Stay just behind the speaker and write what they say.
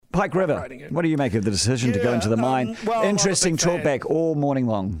Pike River. What do you make of the decision to go into the mine? Interesting talkback all morning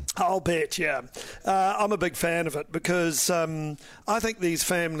long. I'll bet, yeah. I'm a big fan of it because I think these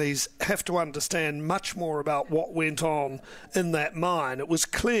families have to understand much more about what went on in that mine. It was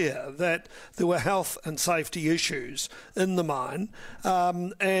clear that there were health and safety issues in the mine,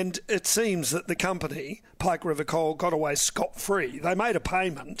 and it seems that the company, Pike River Coal, got away scot-free. They made a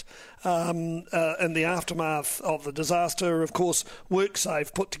payment in the aftermath of the disaster. Of course,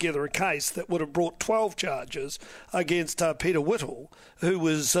 WorkSafe put together a case that would have brought 12 charges against Peter Whittle, who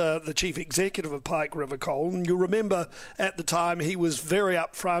was the chief executive of Pike River Coal. And you remember at the time he was very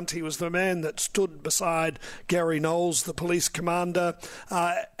upfront. He was the man that stood beside Gary Knowles, the police commander.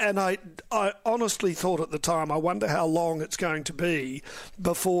 And I honestly thought at the time, I wonder how long it's going to be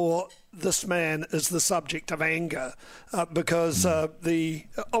before this man is the subject of anger because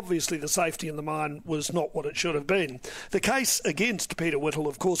obviously the safety in the mine was not what it should have been. The case against Peter Whittle,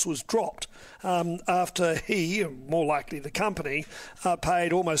 of course, was dropped after he, more likely the company,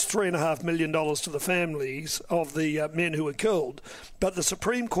 paid almost $3.5 million to the families of the men who were killed. But the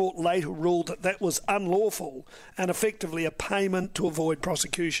Supreme Court later ruled that that was unlawful and effectively a payment to avoid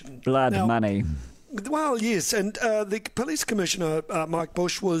prosecution. Blood money. Well, yes, and the police commissioner, Mike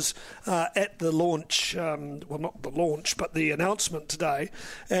Bush, was at the launch, not the launch, but the announcement today,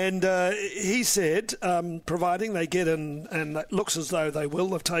 and he said, providing they get in, and it looks as though they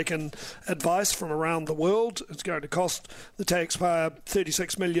will have taken advice from around the world, it's going to cost the taxpayer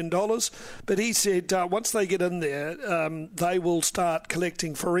 $36 million, but he said once they get in there, they will start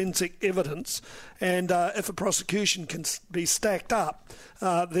collecting forensic evidence, and if a prosecution can be stacked up,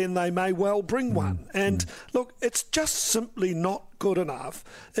 then they may well bring one. And look, it's just simply not good enough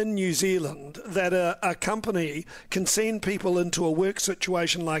in New Zealand that a company can send people into a work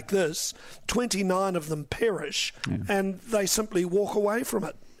situation like this, 29 of them perish, and they simply walk away from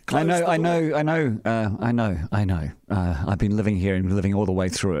it. I know. I've been living here and living all the way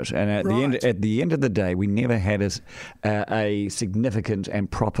through it. And at the end of the day, we never had a significant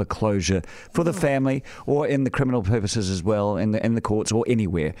and proper closure for the family, or in the criminal purposes as well, in the courts or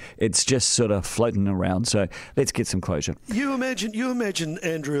anywhere. It's just sort of floating around. So let's get some closure. You imagine,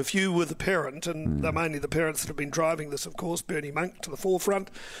 Andrew, if you were the parent, and they're mainly the parents that have been driving this, of course, Bernie Monk to the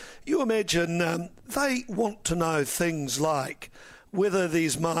forefront. You imagine they want to know things like whether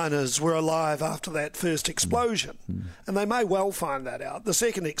these miners were alive after that first explosion. And they may well find that out. The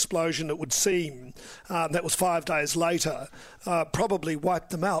second explosion, it would seem, that was 5 days later, probably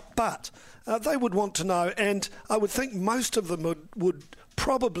wiped them out. But they would want to know, and I would think most of them would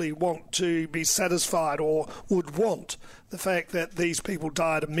probably want to be satisfied or would want the fact that these people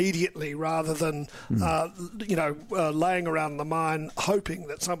died immediately rather than, laying around the mine hoping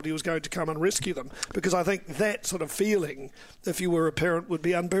that somebody was going to come and rescue them. Because I think that sort of feeling, if you were a parent, would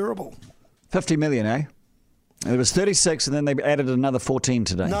be unbearable. 50 million, eh? It was 36, and then they added another 14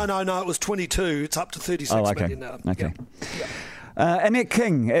 today. No, it was 22. It's up to 36 million now. Okay. Yeah. Annette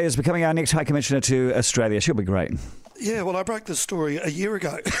King is becoming our next High Commissioner to Australia. She'll be great. Yeah, well, I broke this story a year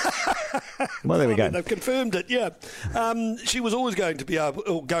ago. Well, there we go. They've confirmed it, yeah. She was always going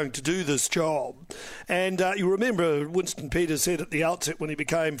to do this job. And you remember Winston Peters said at the outset when he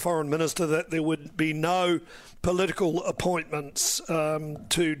became Foreign Minister that there would be no political appointments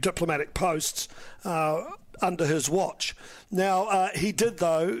to diplomatic posts under his watch. Now, he did,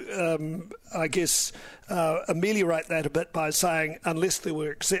 though, ameliorate that a bit by saying, unless there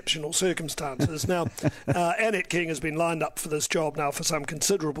were exceptional circumstances. Now, Annette King has been lined up for this job now for some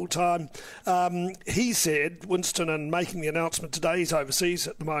considerable time. He said, Winston, in making the announcement today, he's overseas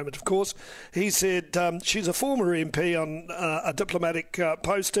at the moment, of course, he said she's a former MP on a diplomatic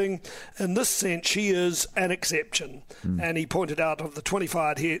posting. In this sense, she is an exception. And he pointed out of the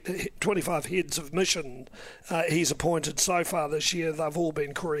 25 heads of mission he's appointed so far this year, they've all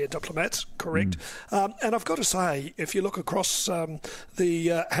been career diplomats, correct? And I've got to say, if you look across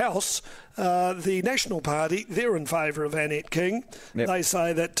the House, the National Party, they're in favour of Annette King. Yep. They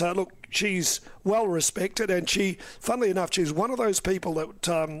say that, she's well respected, and funnily enough, she's one of those people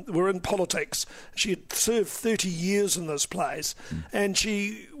that were in politics. She had served 30 years in this place, and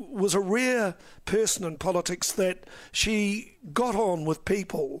she was a rare person in politics that she got on with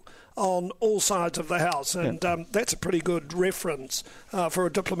people on all sides of the House, and that's a pretty good reference for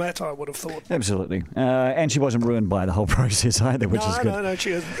a diplomat, I would have thought. Absolutely. And she wasn't ruined by the whole process either, which is good. No,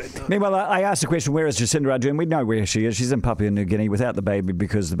 she hasn't. No. Meanwhile, I asked the question, where is Jacinda Ardern? We know where she is. She's in Papua New Guinea without the baby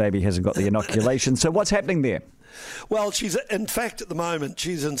because the baby hasn't got the inoculation. So what's happening there? Well, in fact, at the moment,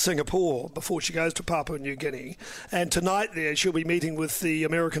 she's in Singapore before she goes to Papua New Guinea. And tonight there, she'll be meeting with the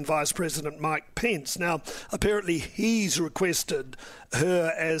American Vice President Mike Pence. Now, apparently he's requested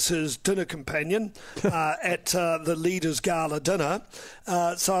her as his dinner companion at the Leaders' Gala dinner.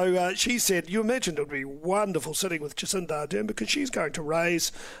 So she said, you imagine it would be wonderful sitting with Jacinda Ardern because she's going to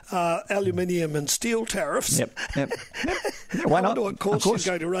raise aluminium and steel tariffs. Yep. Why not? I wonder what course she's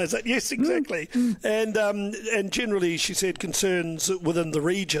going to raise that. Yes, exactly. And generally, she said, concerns within the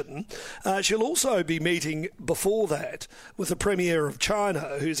region. She'll also be meeting before that with the Premier of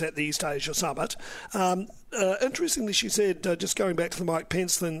China, who's at the East Asia Summit. Interestingly, she said, just going back to the Mike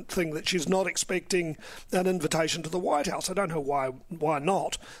Pence thing, that she's not expecting an invitation to the White House. I don't know why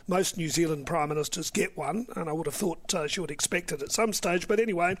not. Most New Zealand Prime Ministers get one, and I would have thought she would expect it at some stage. But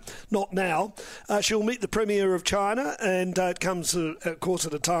anyway, not now. She'll meet the Premier of China, and it comes, of course,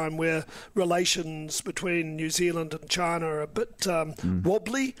 at a time where relations between New Zealand and China are a bit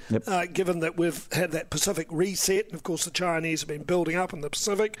wobbly, given that we've had that Pacific reset. And, of course, the Chinese have been building up in the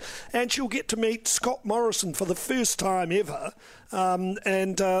Pacific. And she'll get to meet Scott Morrison for the first time ever,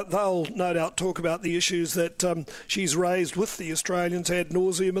 and they'll no doubt talk about the issues that she's raised with the Australians ad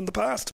nauseum in the past.